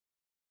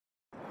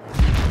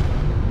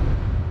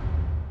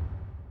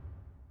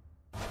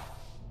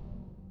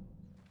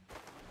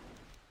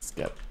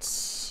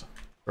Get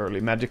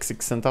early magic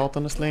 6 sent out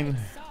on this lane.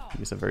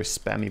 He's a very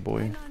spammy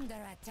boy.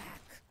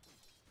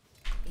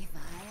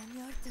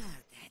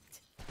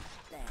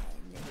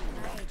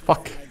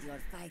 Fuck!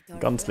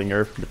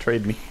 Gunslinger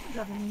betrayed me.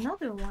 Got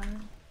another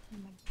one.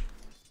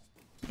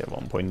 Get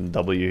 1 point in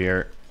W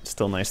here.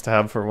 Still nice to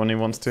have for when he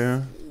wants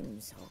to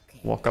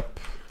walk up.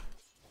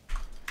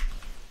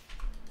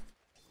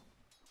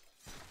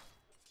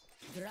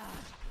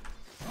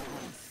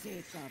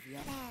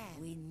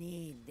 We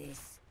need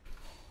this.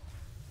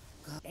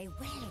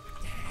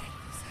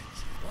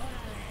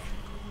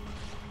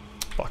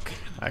 Fuck.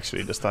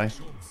 Actually, just die.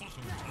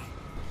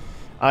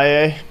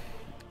 My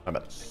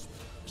bad.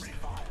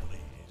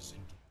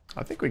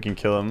 I think we can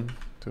kill him.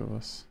 2 of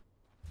us.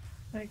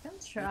 I can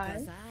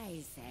try.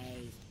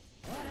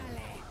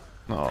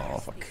 Oh,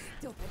 fuck.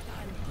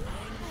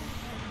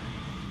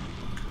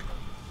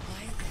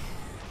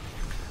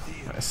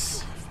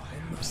 Nice.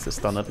 Missed the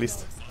stun at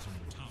least.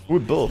 We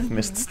both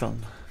missed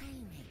stun.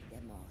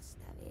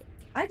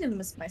 I didn't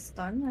miss my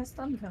stun. I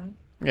stunned him.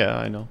 Yeah,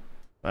 I know.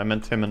 I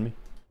meant him and me.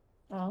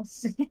 Oh.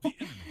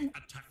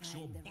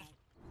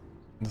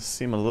 It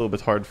seemed a little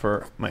bit hard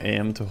for my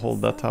AM to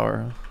hold that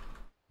tower.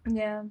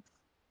 Yeah.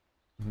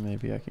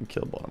 Maybe I can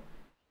kill bottom.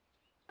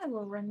 I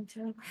will run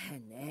too.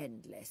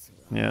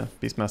 Yeah,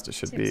 Beastmaster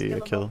should be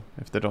a kill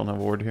if they don't have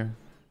ward here.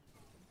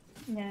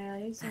 Yeah,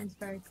 he seems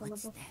very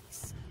killable.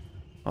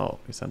 Oh,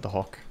 he sent a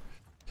hawk.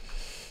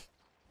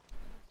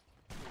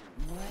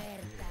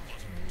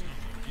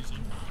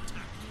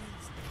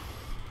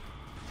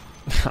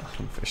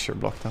 Fisher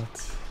blocked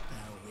out.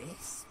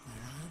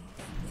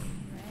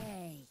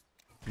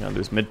 I'm gonna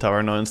lose mid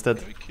tower now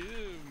instead.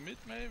 Mid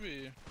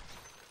maybe.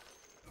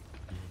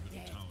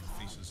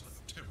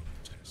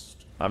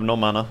 I have no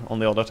mana on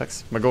the other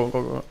attacks. But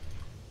go.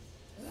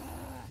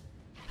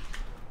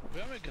 We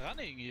have a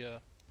granny here.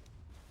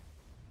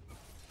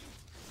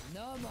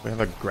 We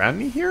have a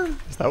granny here?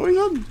 Is that what he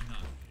said?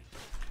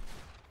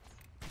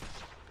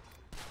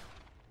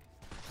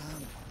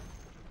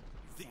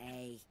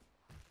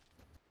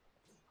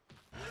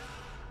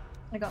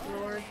 I got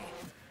lured.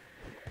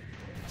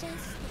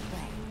 Just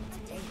wait.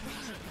 They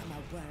welcome a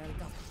world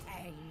of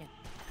pain.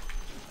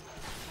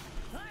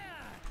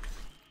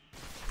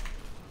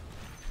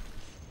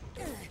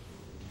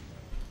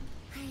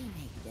 I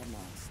make the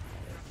most of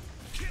it.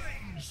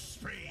 Killing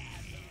spree.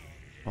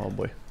 Oh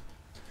boy.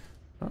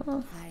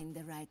 Find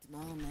the right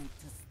moment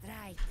to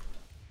strike.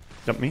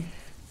 Jump me.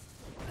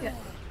 Yeah.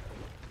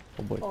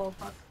 Oh boy. Oh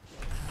fuck.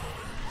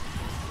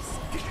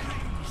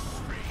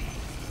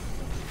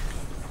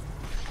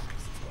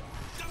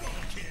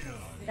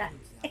 That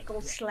echo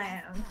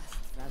slam.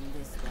 From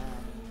this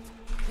world.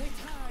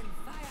 Return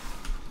fire.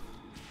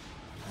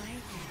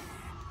 Right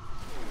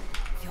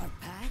there. Your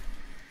path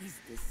is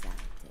decided.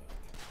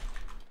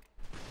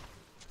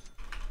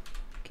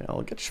 Okay,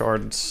 I'll get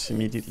shards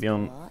immediately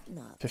on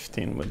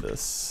 15 with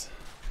this.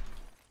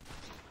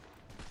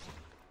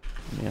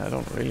 Yeah, I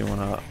don't really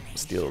want to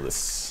steal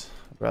this.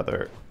 I'd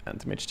rather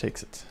anti-mage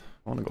takes it.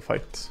 I want to go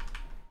fight.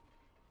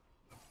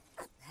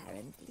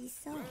 Apparently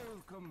so.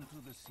 Welcome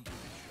to the secret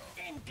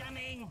shop.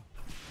 Incoming.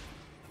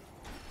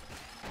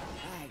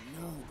 I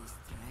know this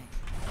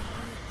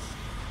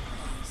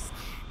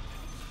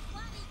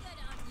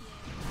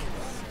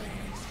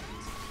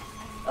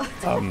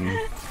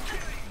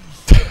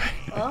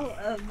Well,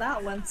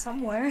 that went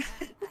somewhere.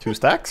 2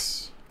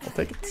 stacks? I'll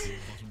take it.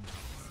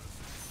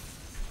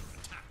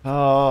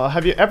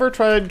 Have you ever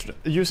tried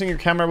using your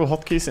camera with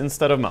hotkeys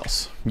instead of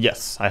mouse?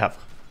 Yes, I have.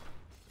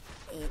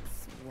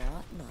 It's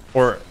what not.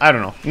 Or, I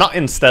don't know, not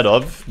instead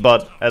of,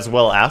 but as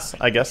well as,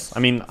 I guess. I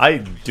mean, I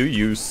do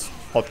use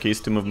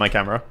hotkeys to move my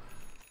camera.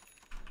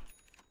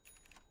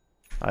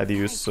 I either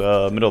use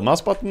middle mouse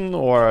button,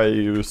 or I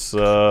use, you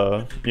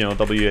know,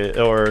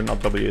 or not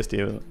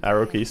WASD,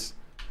 arrow keys.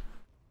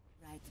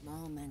 Right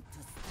moment to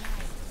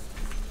strike.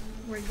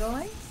 We're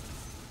going?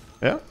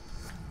 Yeah,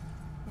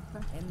 A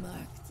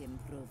marked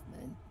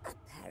improvement.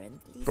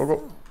 Apparently go,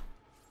 go.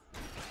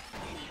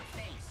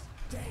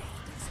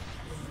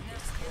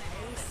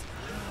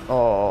 so.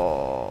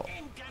 Oh,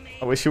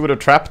 I wish you would have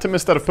trapped him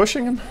instead of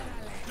pushing him.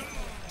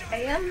 I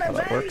am Well,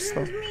 that works,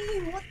 though.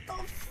 me. What the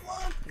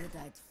fuck? You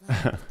died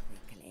far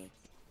quickly.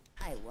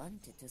 I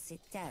wanted to sit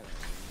down. I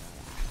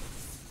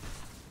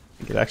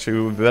think it actually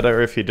would be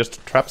better if he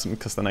just traps him,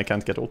 because then I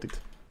can't get ulted.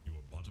 Your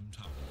bottom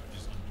tower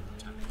is under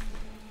attack.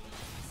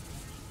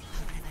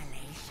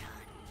 Revelation.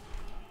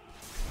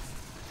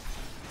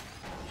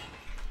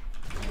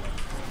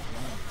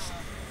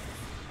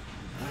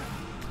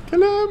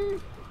 Kill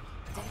him!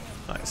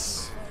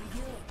 Nice.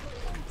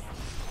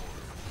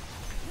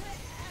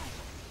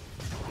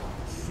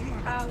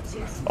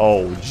 Ouchies.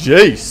 Oh,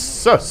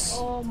 Jesus!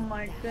 Oh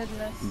my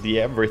goodness.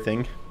 The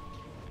everything.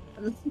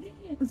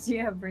 See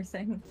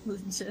everything.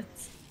 Legit.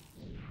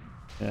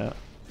 Yeah.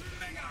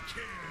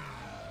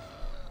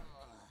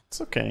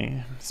 It's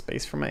okay.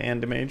 Space for my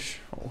anti-mage.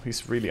 Oh,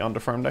 he's really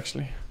underfarmed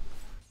actually.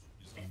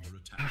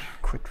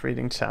 Quit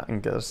reading chat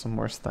and get us some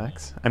more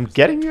stacks. I'm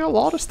getting you a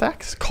lot of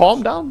stacks.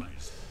 Calm down.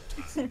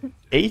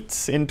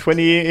 8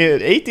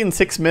 in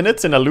 6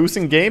 minutes in a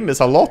losing game is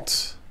a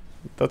lot.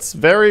 That's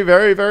very,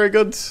 very, very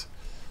good.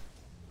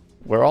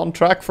 We're on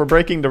track for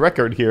breaking the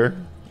record here.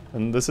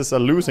 And this is a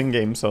losing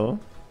game, so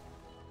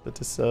that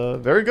is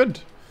very good.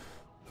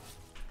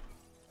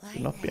 Do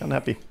not be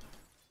unhappy.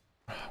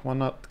 Why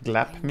not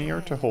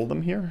Glapmere to hold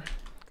them here?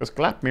 Because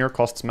Glapmere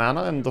costs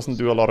mana and doesn't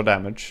do a lot of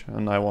damage.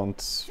 And I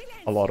want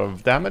a lot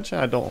of damage,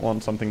 and I don't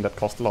want something that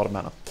costs a lot of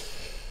mana.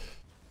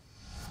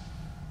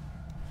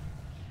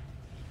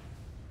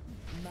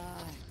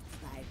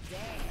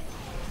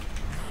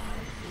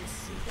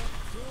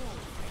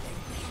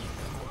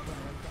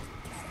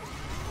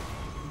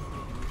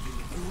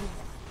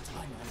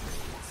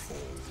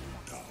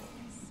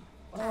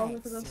 Oh,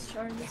 look at those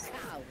charges.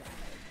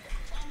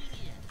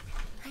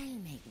 I'll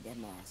make the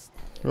most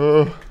of it.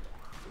 Oh,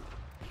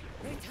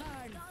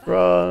 Return.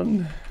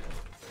 run.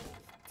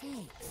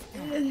 Takes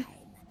time.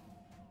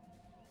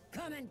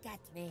 Come and get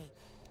me.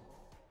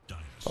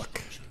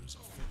 Fuck.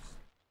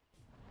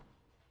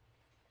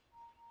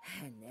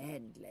 An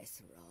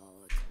endless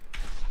road.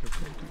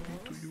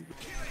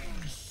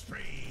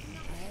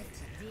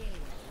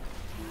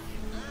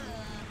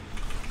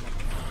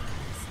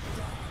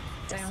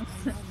 Down.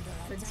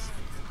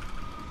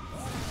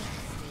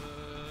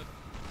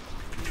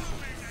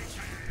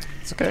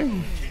 It's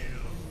okay.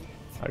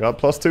 I got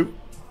 +2.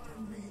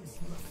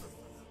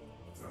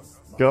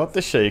 Got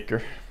the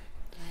shaker.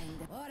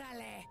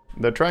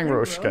 They're trying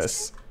Roche,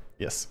 guys.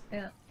 Yes.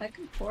 Yeah, I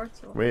can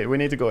portal. We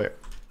need to go here.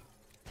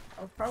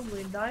 I'll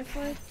probably die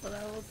for it, but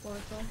I will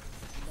portal.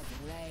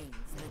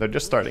 They're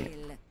just starting.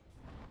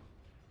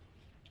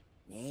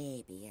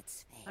 Maybe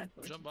it's fate. I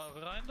push. Jump mal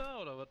rein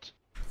da, oder was?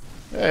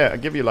 Yeah, I'll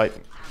give you light.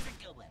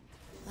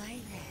 Why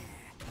there?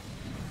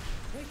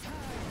 Return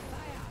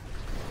fire.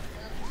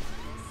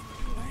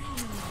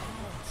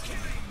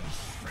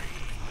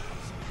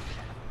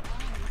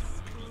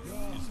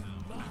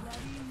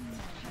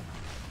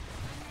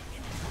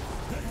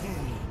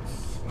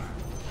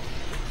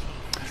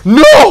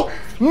 No!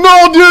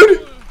 No,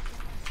 dude!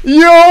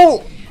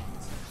 Yo!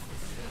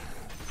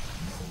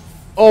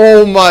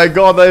 Oh my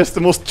god, that is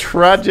the most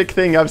tragic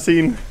thing I've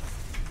seen.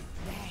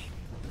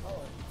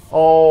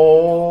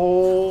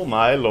 Oh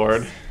my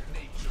lord.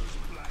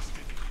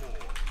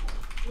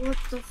 What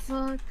the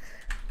fuck?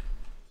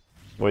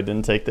 Wait,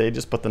 didn't take the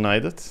Aegis but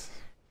denied it?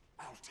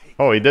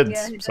 Oh, he did,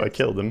 Yeah, he so I did.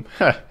 killed him.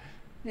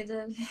 He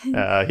did.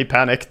 He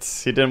panicked.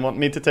 He didn't want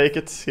me to take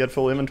it. He had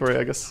full inventory,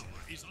 I guess.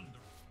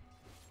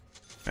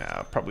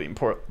 Yeah, probably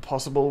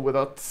impossible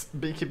without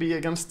BKB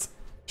against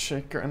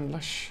Shaker and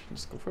Lash.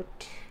 Let's go for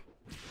it.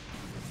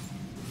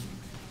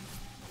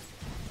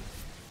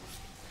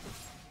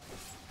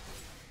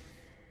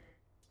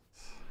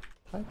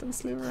 Titan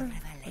Sliver?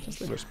 Titan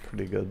Sliver's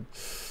pretty good.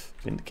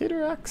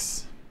 Vindicator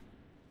Axe?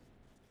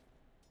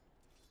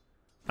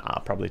 Ah,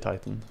 probably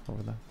Titan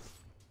over there.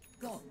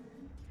 Go.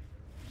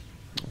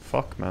 Oh,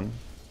 fuck, man.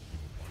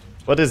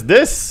 What is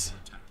this?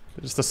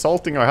 They're just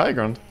assaulting our high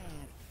ground.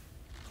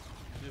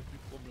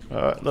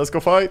 Let's go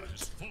fight.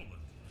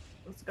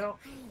 Let's go.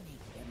 I'll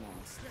make the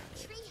most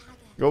of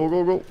it. Go,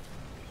 go, go.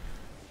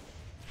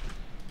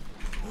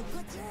 You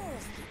got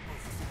yours.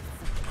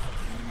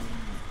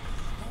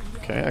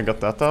 Okay, I got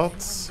that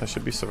out. I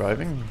should be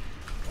surviving.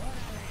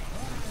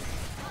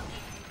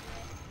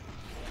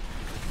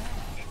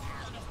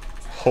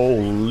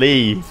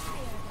 Holy.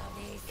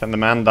 Can the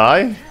man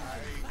die?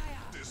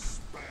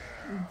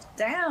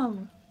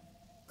 Damn!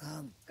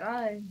 Come.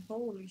 Guy,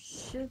 holy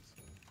shit.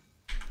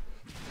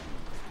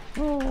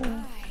 Oh.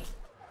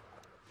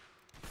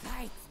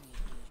 Fight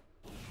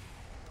me.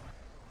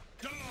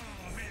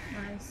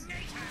 Nice.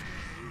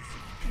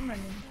 Come on.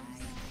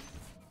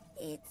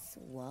 It's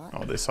what?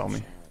 Oh, they saw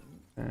me.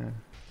 Yeah.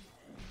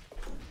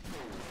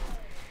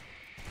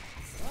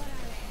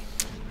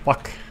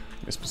 Fuck.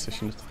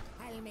 Mispositioned.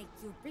 I'll make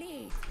you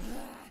bleed.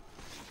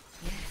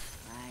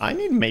 I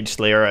need Mage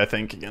Slayer, I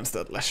think, against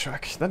that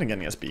Leshrac. Then again,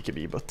 he has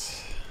BKB,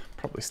 but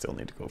probably still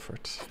need to go for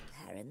it.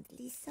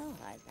 Apparently so.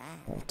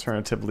 That.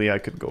 Alternatively, I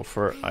could go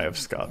for Eye of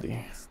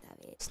Skadi. Most of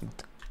it. It's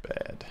not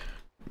bad.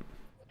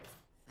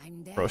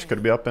 I'm there. Roche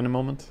could be up any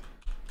moment.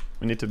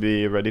 We need to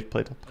be ready to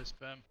play top. I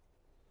spam.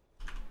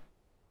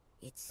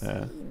 It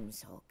Yeah.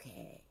 seems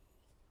okay.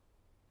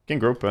 We can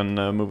group and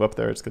move up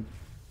there, it's good.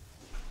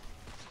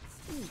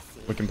 Easy.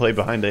 We can play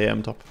behind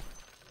AM top.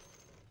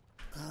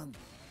 Come.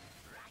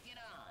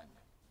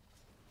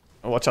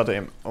 Oh, watch out,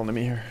 AM. Only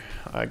me here,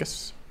 I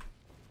guess.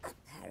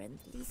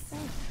 Apparently so.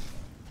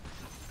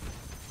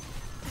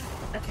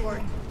 At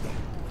work.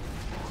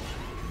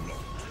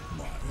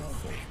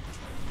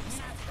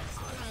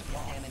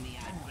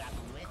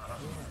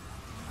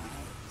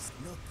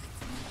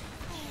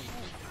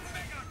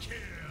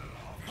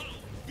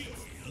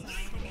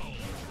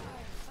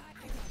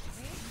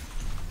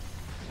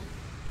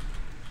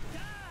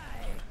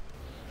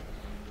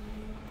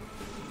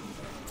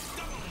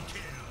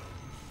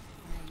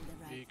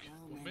 Big.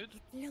 Mid.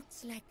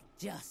 Looks like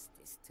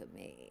justice to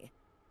me.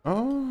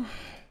 Oh,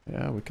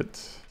 yeah, we could.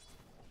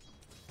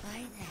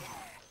 Bye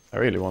there. I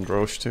really want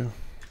Roche too.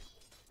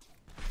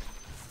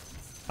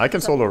 I can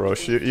solo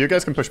rush. You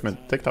guys can push mid.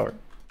 Take tower.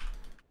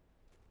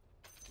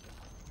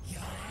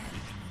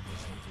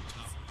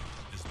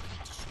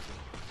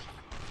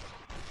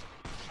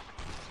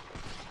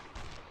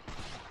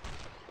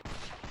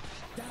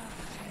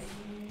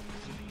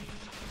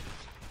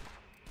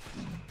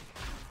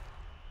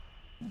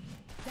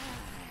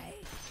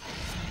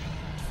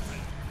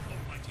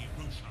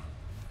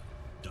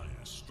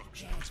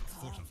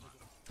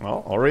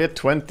 Well, already at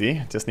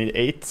 20. Just need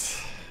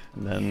 8.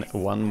 And then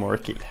 1 more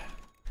kill.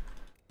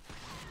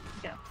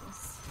 Got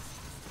this.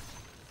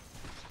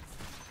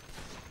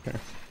 Okay.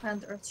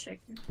 And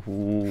Earthshaker.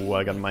 Ooh,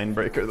 I got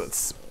Mindbreaker.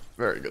 That's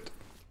very good.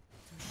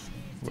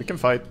 We can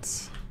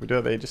fight. We do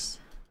have Aegis.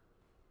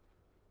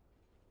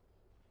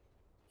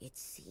 It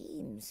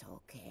seems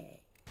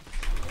okay.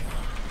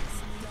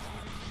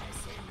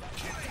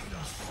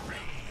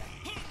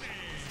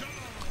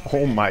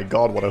 Oh my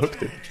god, what a hook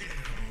did.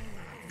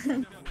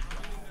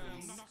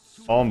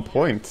 On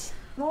point.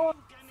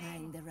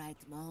 Find the right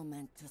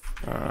moment to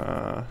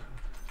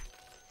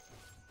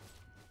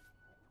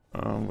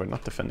We're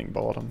not defending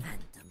bottom.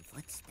 phantom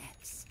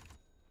footsteps.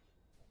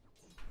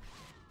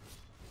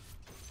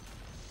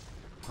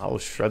 I'll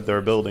shred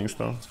their buildings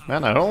though.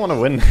 Man, I don't want to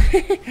win.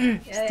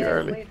 It's too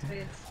early. Wait.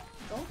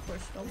 Don't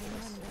push, don't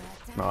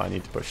push. No, I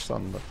need to push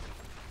some, but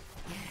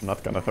I'm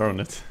not gonna throw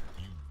it.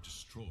 You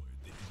destroyed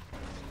the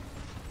enemy.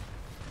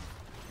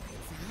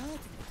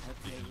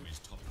 The enemy's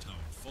top tower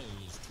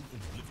falls to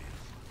oblivion.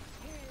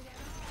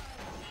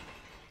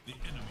 The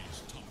enemy's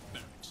top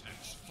barracks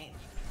has fallen.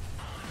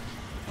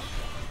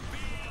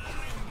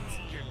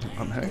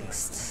 I'm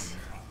hexed.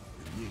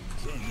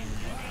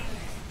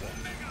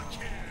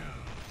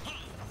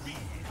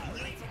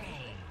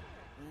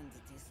 And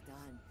it is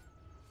done.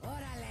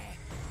 Orale!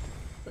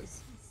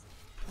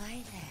 Why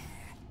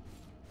there?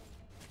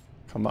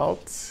 Come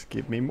out,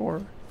 give me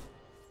more.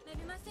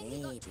 Maybe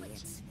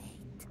it's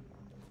fate.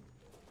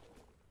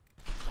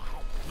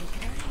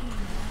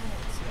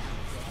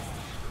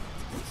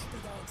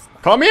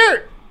 Come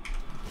here!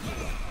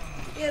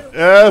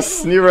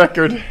 Yes, new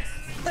record.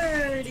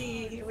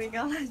 30! We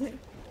got it.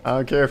 I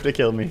don't care if they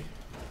kill me.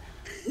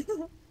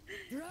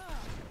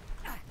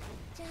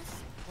 Just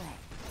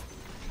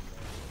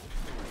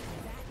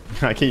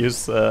wait. I can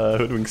use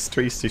Hoodwink's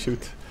trees to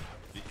shoot.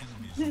 The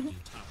enemy's middle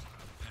tower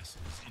passes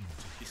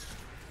into history.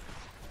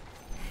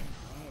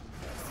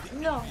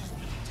 No.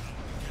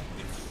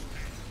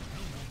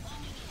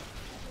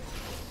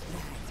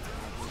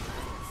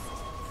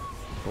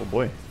 Oh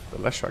boy, the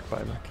Leshrac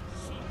buyback.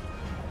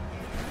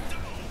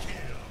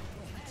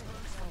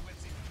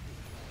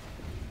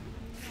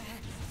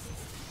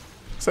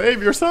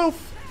 Save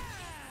yourself!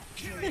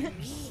 30's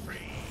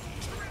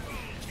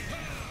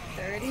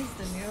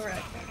the new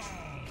record.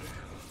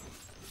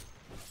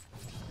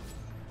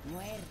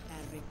 Muerta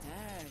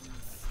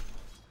returns.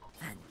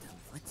 Phantom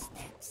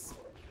footsteps.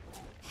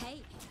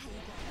 Hey,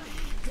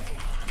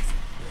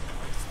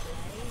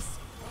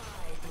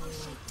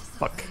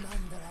 Fuck.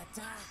 under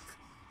attack.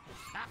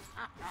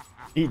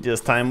 He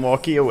just time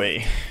walkie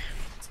away.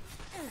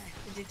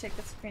 Did you take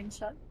a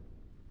screenshot?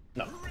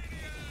 No.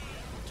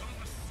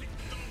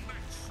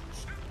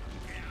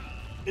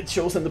 It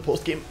shows in the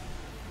post game.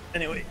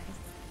 Anyway.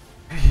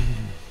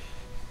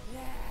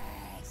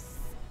 Yes.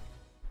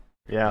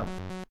 Yeah.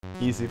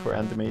 Easy for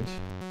anti-mage.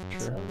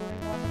 So Sure.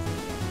 going